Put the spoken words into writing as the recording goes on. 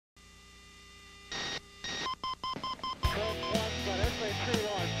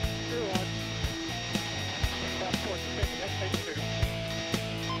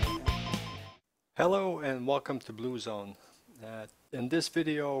Hello and welcome to Blue Zone. In this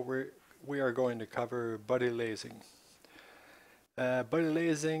video we are going to cover buddy-lasing.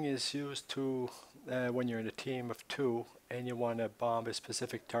 Buddy-lasing is used to when you're in a team of two and you want to bomb a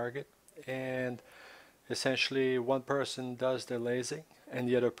specific target, and essentially one person does the lasing and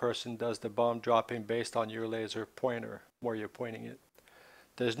the other person does the bomb dropping based on your laser pointer where you're pointing it.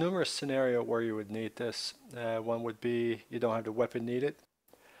 There's numerous scenarios where you would need this. One would be you don't have the weapon needed,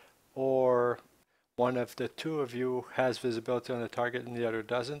 or one of the two of you has visibility on the target and the other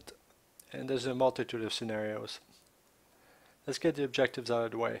doesn't, and there's a multitude of scenarios. Let's get the objectives out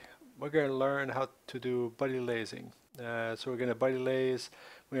of the way. We're going to learn how to do buddy lasing. So we're going to buddy lase,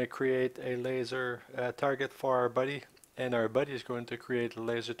 we're going to create a laser target for our buddy, and our buddy is going to create a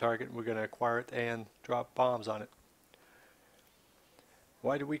laser target, and we're going to acquire it and drop bombs on it.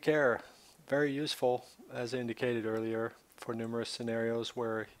 Why do we care? Very useful, as I indicated earlier, for numerous scenarios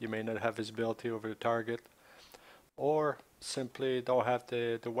where you may not have visibility over the target, or simply don't have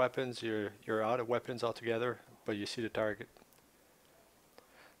the weapons, you're out of weapons altogether, but you see the target.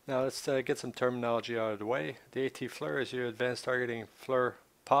 Now let's get some terminology out of the way. The AT FLIR is your advanced targeting FLIR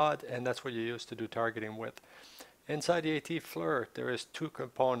pod, and that's what you use to do targeting with. Inside the AT FLIR there is two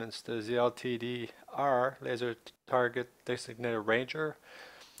components. There's the LTD-R, laser target designated ranger.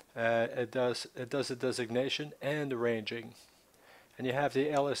 It does the designation and the ranging. And you have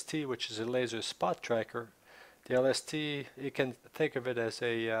the LST, which is a laser spot tracker. The LST, you can think of it as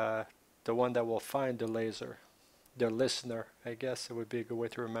the one that will find the laser, the listener, I guess it would be a good way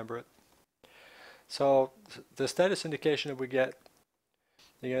to remember it. So the status indication that we get,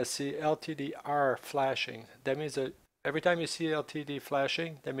 you're going to see LTD-R flashing. That means that every time you see LTD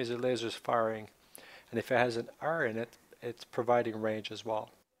flashing, that means the laser is firing. And if it has an R in it, it's providing range as well.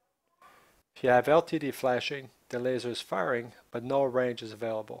 If you have LTD flashing, the laser is firing, but no range is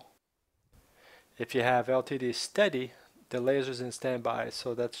available. If you have LTD steady, the laser is in standby,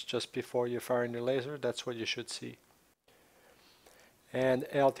 so that's just before you're firing the laser, that's what you should see. And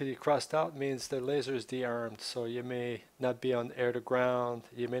LTD crossed out means the laser is de-armed, so you may not be on air to ground,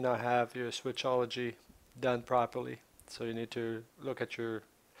 you may not have your switchology done properly, so you need to look at your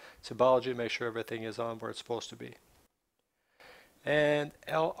symbology, make sure everything is on where it's supposed to be. And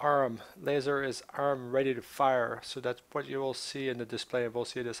L-arm, laser is arm ready to fire, so that's what you will see in the display, and we'll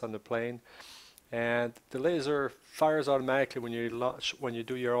see this on the plane. And the laser fires automatically when you launch, when you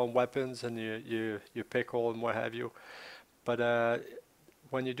do your own weapons and you pick hole and what have you. But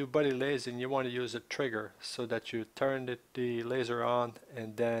when you do buddy lasing, you want to use a trigger so that you turn the laser on,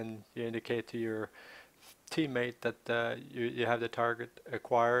 and then you indicate to your teammate that you have the target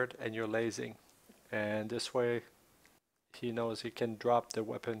acquired and you're lasing. And this way he knows he can drop the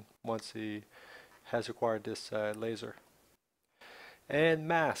weapon once he has acquired this laser. And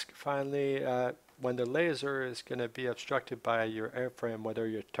mask, finally, when the laser is going to be obstructed by your airframe, whether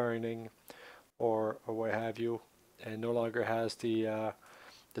you're turning or what have you, and no longer has the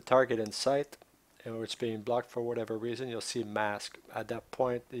target in sight, or it's being blocked for whatever reason, you'll see mask. At that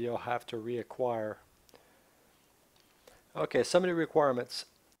point you'll have to reacquire. Okay, some of the requirements.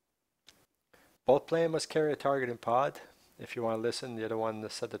 Both planes must carry a targeting pod. If you want to listen, the other one to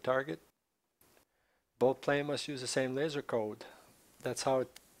set the target. Both planes must use the same laser code. That's how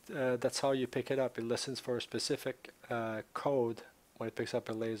you pick it up. It listens for a specific code when it picks up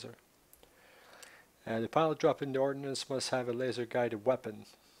a laser. And the pilot dropping the ordnance must have a laser guided weapon.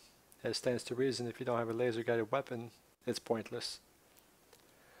 It stands to reason if you don't have a laser guided weapon, it's pointless.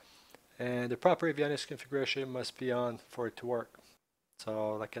 And the proper avionics configuration must be on for it to work.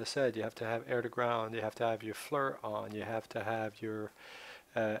 So like I said, you have to have air to ground, you have to have your FLIR on, you have to have your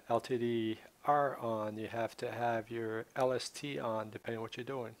LTD-R on, you have to have your LST on, depending on what you're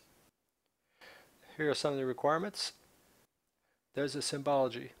doing. Here are some of the requirements. There's the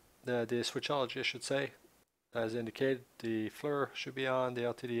symbology, the switchology I should say. As indicated, the FLIR should be on, the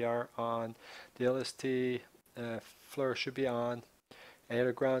LTD-R on, the LST FLIR should be on, air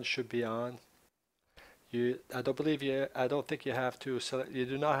to ground should be on. I don't think you have to select. You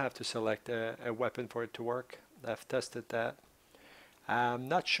do not have to select a weapon for it to work. I've tested that. I'm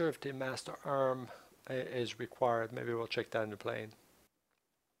not sure if the master arm is required. Maybe we'll check that in the plane.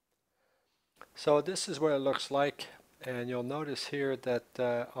 So this is what it looks like, and you'll notice here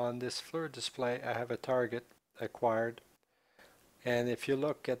that on this FLIR display I have a target acquired, and if you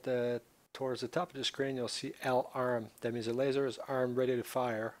look at towards the top of the screen, you'll see L arm. That means the laser is armed ready to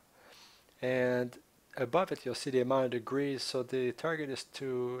fire, and above it you'll see the amount of degrees, so the target is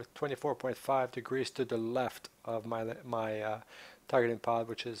to 24.5 degrees to the left of my targeting pod,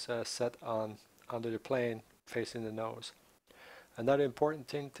 which is set on under the plane facing the nose. Another important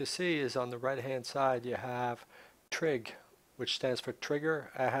thing to see is on the right hand side you have trig, which stands for trigger.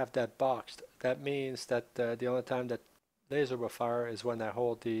 I have that boxed. That means that the only time that laser will fire is when I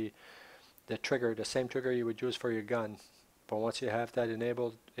hold the trigger, the same trigger you would use for your gun. But once you have that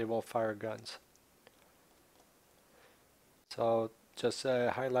enabled, it won't fire guns. So just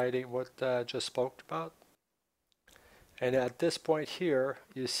highlighting what I just spoke about. And at this point here,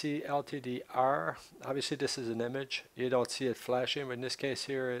 you see LTDR. Obviously, this is an image. You don't see it flashing, but in this case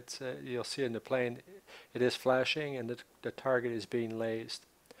here, it's you'll see in the plane, it is flashing, and the target is being lased.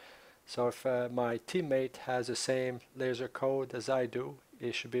 So if my teammate has the same laser code as I do,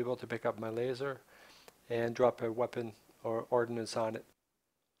 he should be able to pick up my laser and drop a weapon or ordnance on it.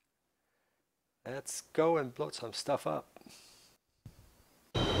 Let's go and blow some stuff up.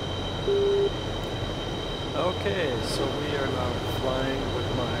 Okay, so we are now flying with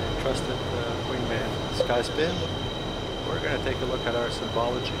my trusted wingman, Skyspin. We're going to take a look at our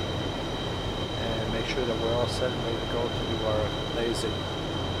symbology and make sure that we're all set and ready to go to do our lasing.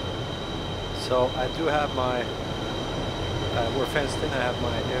 So I do have my, we're fenced in, I have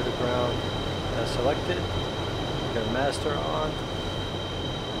my air-to-ground selected, got a master on,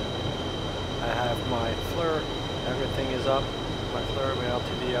 I have my FLIR, everything is up, my FLIR, my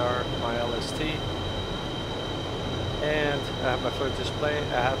LTDR, my LST. And I have my FLIR display,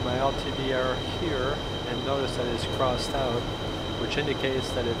 I have my LTDR here, and notice that it's crossed out, which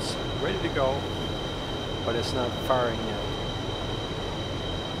indicates that it's ready to go, but it's not firing yet.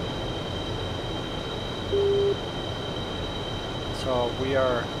 So we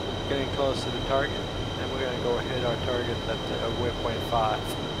are getting close to the target, and we're going to go hit our target at waypoint 5,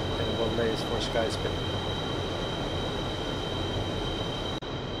 and we'll laze for Skyspin.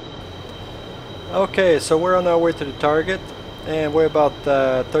 Okay, so we're on our way to the target, and we're about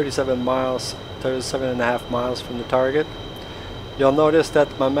 37 and a half miles from the target. You'll notice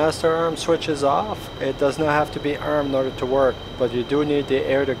that my master arm switches off. It does not have to be armed in order to work, but you do need the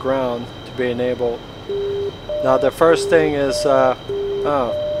air to ground to be enabled. Now the first thing is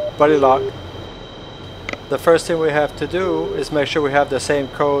buddy lock. The first thing we have to do is make sure we have the same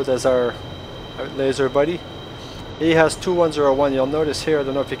code as our laser buddy. He has 2101. You'll notice here, I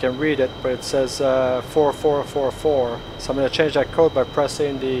don't know if you can read it, but it says 4444. So I'm going to change that code by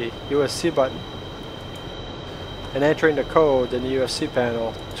pressing the UFC button and entering the code in the UFC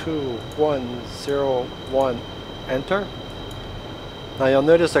panel, 2101, enter. Now you'll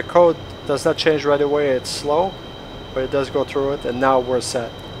notice the code does not change right away, it's slow, but it does go through it, and now we're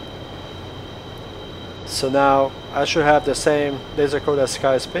set. So now I should have the same laser code as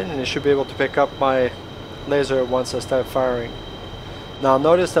Skyspin, and it should be able to pick up my laser once I start firing. Now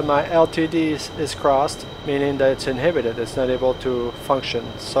notice that my LTD is crossed, meaning that it's inhibited, it's not able to function.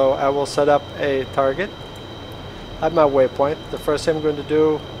 So I will set up a target at my waypoint. The first thing I'm going to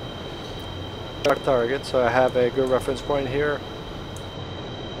do is target, so I have a good reference point here.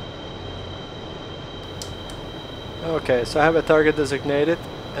 Okay, so I have a target designated,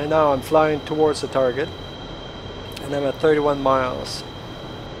 and now I'm flying towards the target, and I'm at 31 miles.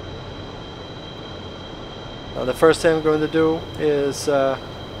 Now the first thing I'm going to do is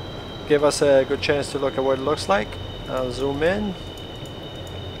give us a good chance to look at what it looks like. I'll zoom in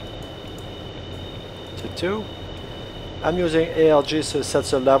to 2. I'm using ALG, so it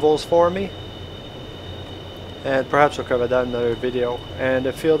sets the levels for me, and perhaps we'll cover that in another video. And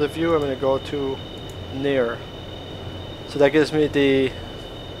the field of view, I'm going to go to near, so that gives me the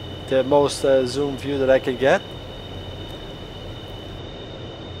most zoom view that I can get.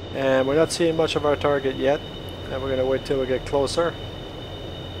 And we're not seeing much of our target yet, and we're going to wait till we get closer.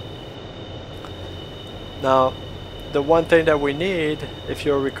 Now the one thing that we need, if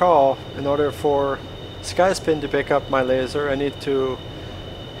you'll recall, in order for Skyspin to pick up my laser, I need to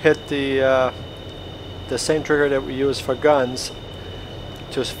hit the same trigger that we use for guns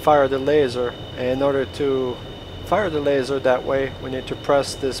to fire the laser. And in order to fire the laser that way, we need to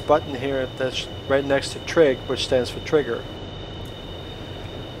press this button here that's right next to trig, which stands for trigger.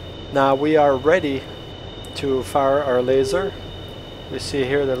 Now we are ready to fire our laser. We see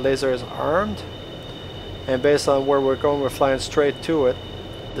here the laser is armed, and based on where we're going, we're flying straight to it.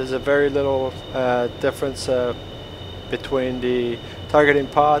 There's a very little difference between the targeting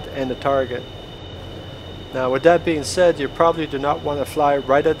pod and the target. Now with that being said, you probably do not want to fly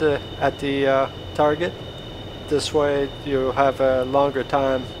right at the target. This way you have a longer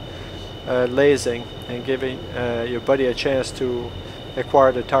time lasing and giving your buddy a chance to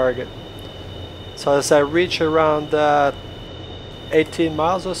acquire the target. So as I reach around 18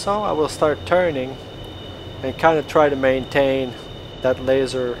 miles or so, I will start turning and kind of try to maintain that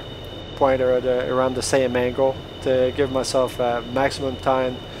laser pointer at around the same angle to give myself a maximum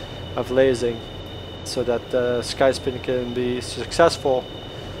time of lasing so that Skyspin can be successful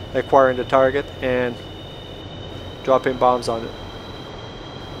acquiring the target and dropping bombs on it.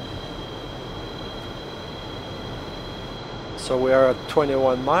 So we are at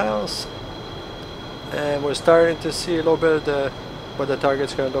 21 miles and we're starting to see a little bit of what the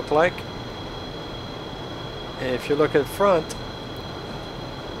target's going to look like. And if you look at front,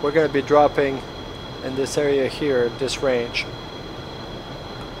 we're going to be dropping in this area here, this range.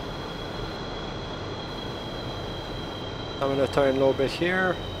 I'm going to turn a little bit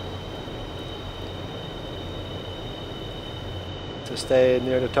here to stay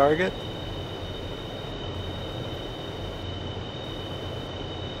near the target.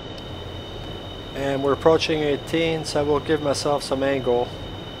 And we're approaching 18, so I will give myself some angle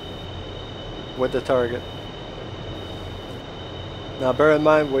with the target. Now bear in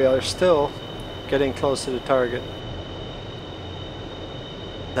mind we are still getting close to the target.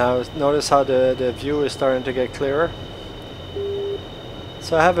 Now notice how the view is starting to get clearer.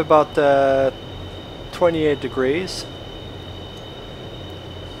 So I have about 28 degrees.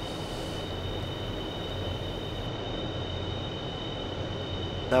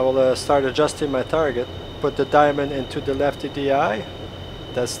 Now we'll start adjusting my target. Put the diamond into the left DI.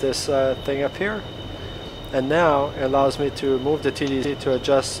 That's this thing up here. And now it allows me to move the TDC to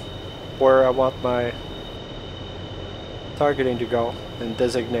adjust where I want my targeting to go and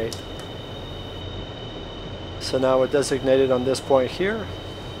designate. So now we're designated on this point here.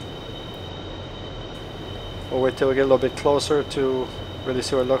 We'll wait till we get a little bit closer to really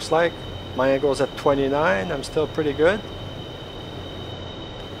see what it looks like. My angle is at 29. I'm still pretty good.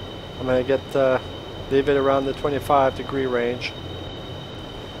 I'm going to leave it around the 25-degree range.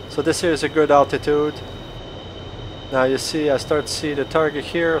 So this here is a good altitude. Now you see I start to see the target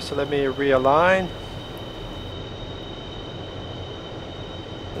here, so let me realign.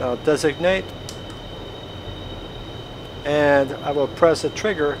 Now designate. And I will press the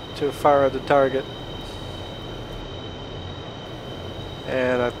trigger to fire the target.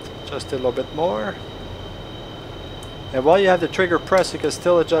 And I just did a little bit more. And while you have the trigger pressed, you can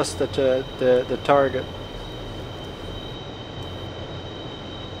still adjust the target.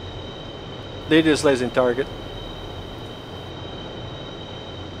 Leader is lasing target.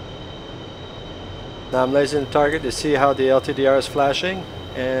 Now I'm lasing the target. You see how the LTDR is flashing,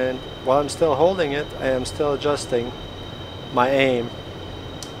 and while I'm still holding it, I am still adjusting my aim.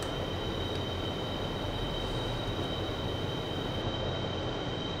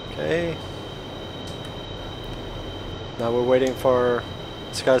 Okay. Now we're waiting for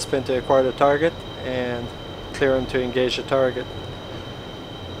Skyspin to acquire the target and clear him to engage the target.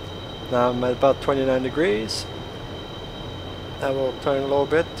 Now I'm at about 29 degrees. I will turn a little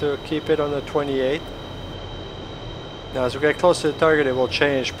bit to keep it on the 28. Now as we get close to the target, it will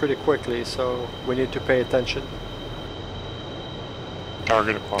change pretty quickly, so we need to pay attention.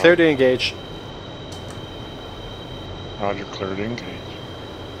 Target acquired. Clear to engage. Roger, clear to engage.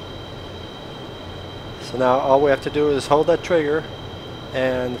 So now all we have to do is hold that trigger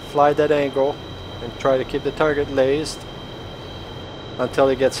and fly that angle and try to keep the target lased until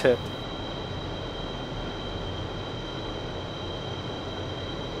he gets hit.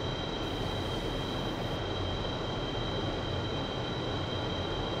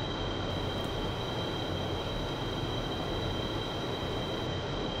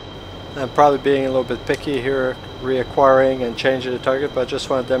 I'm probably being a little bit picky here, reacquiring and changing the target, but I just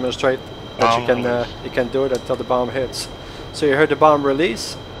want to demonstrate that you can do it until the bomb hits. So you heard the bomb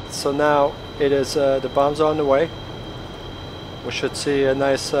release. So now it is the bomb's on the way. We should see a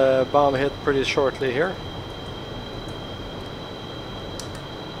nice bomb hit pretty shortly here.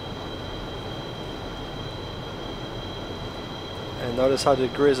 And notice how the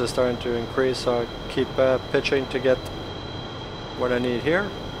degrees are starting to increase, so I keep pitching to get what I need here.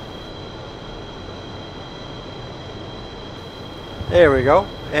 There we go,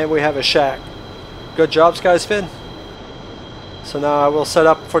 and we have a shack. Good job, Skyspin. So now I will set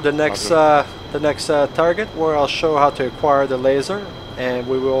up for the next target, where I'll show how to acquire the laser, and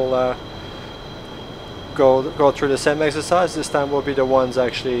we will go through the same exercise. This time we'll be the ones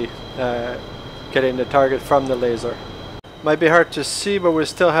actually getting the target from the laser. Might be hard to see, but we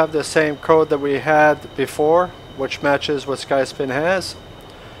still have the same code that we had before, which matches what Skyspin has.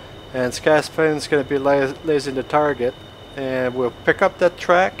 And Skyspin is going to be lasing the target. And we'll pick up that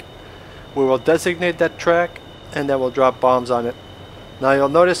track, we will designate that track, and then we'll drop bombs on it. Now you'll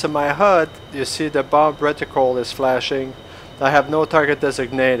notice in my HUD, you see the bomb reticle is flashing. I have no target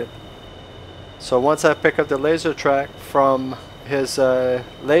designated. So once I pick up the laser track from his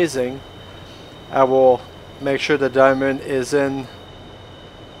lasing, I will make sure the diamond is in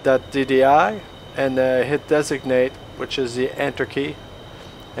that DDI, and hit designate, which is the enter key,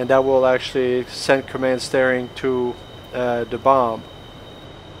 and that will actually send command steering to the bomb,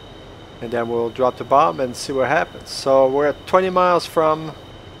 and then we'll drop the bomb and see what happens. So we're at 20 miles from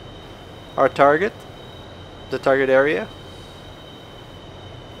our target, the target area,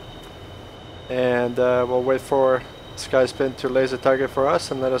 and we'll wait for Skyspin to laser target for us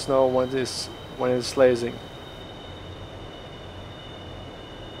and let us know when it's lasing.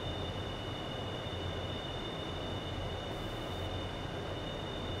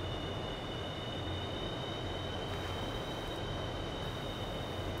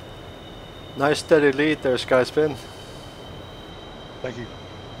 Nice steady lead there, Skyspin. Thank you.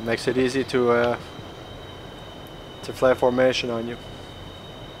 Makes it easy to fly formation on you.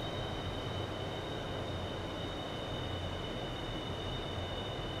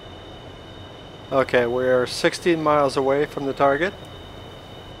 Okay, we're 16 miles away from the target.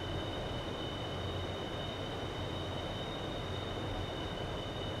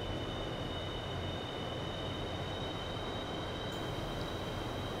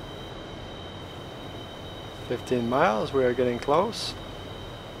 "15 miles, we are getting close."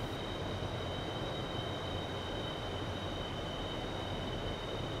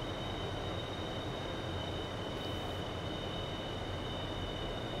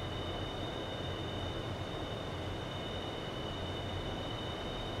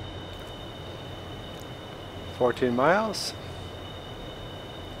 "14 miles.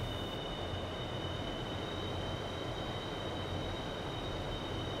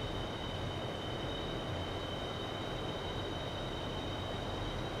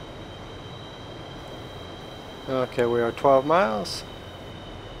 Okay, we are 12 miles.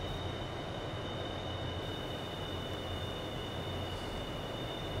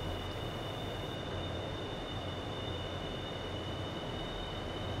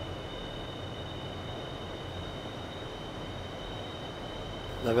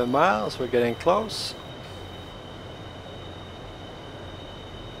 "11 miles, we're getting close.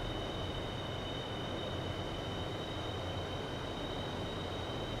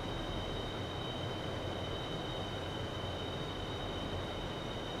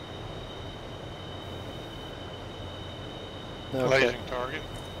 Okay. Lasing target.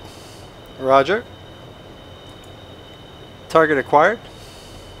 Roger. Target acquired.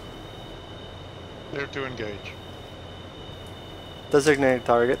 Clear to engage. Designate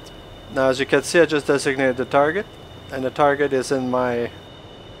target. Now, as you can see, I just designated the target, and the target is in my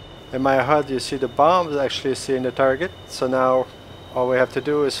HUD. You see the bomb is actually seeing the target. So now all we have to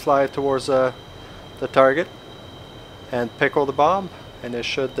do is fly towards the target and pickle the bomb, and it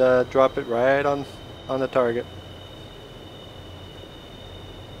should drop it right on the target.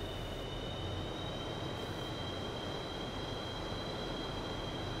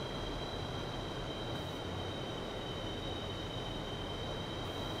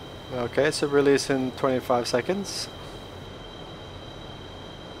 Okay, so release in 25 seconds.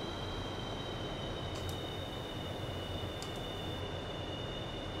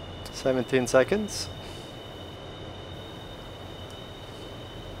 "17 seconds.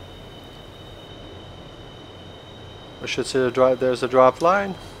 We should see there's a drop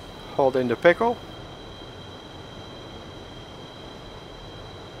line holding the pickle.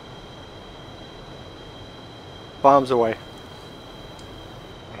 Bombs away.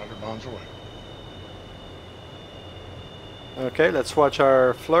 Bombs away. Okay, let's watch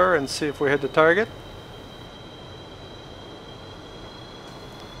our FLIR and see if we hit the target.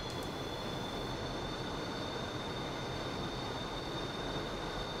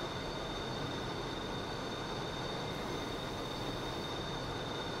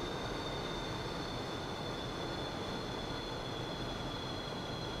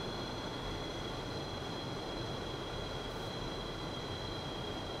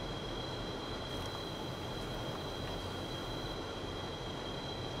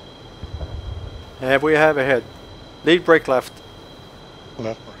 And we have a hit. Lead brake left.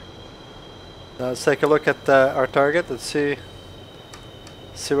 Left brake. Now let's take a look at our target. Let's see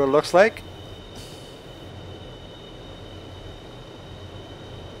what it looks like.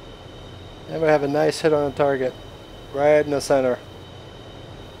 And we have a nice hit on the target, right in the center.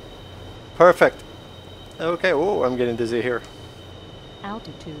 Perfect. Okay. Oh, I'm getting dizzy here.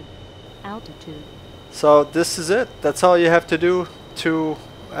 Altitude. Altitude. So this is it. That's all you have to do to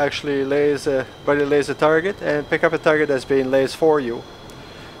actually buddy-lase a target and pick up a target that's being lased for you.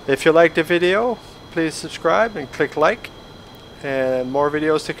 If you liked the video, please subscribe and click like, and more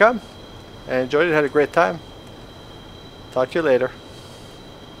videos to come. I enjoyed it, had a great time. Talk to you later.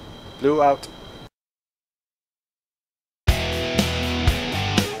 Blue out.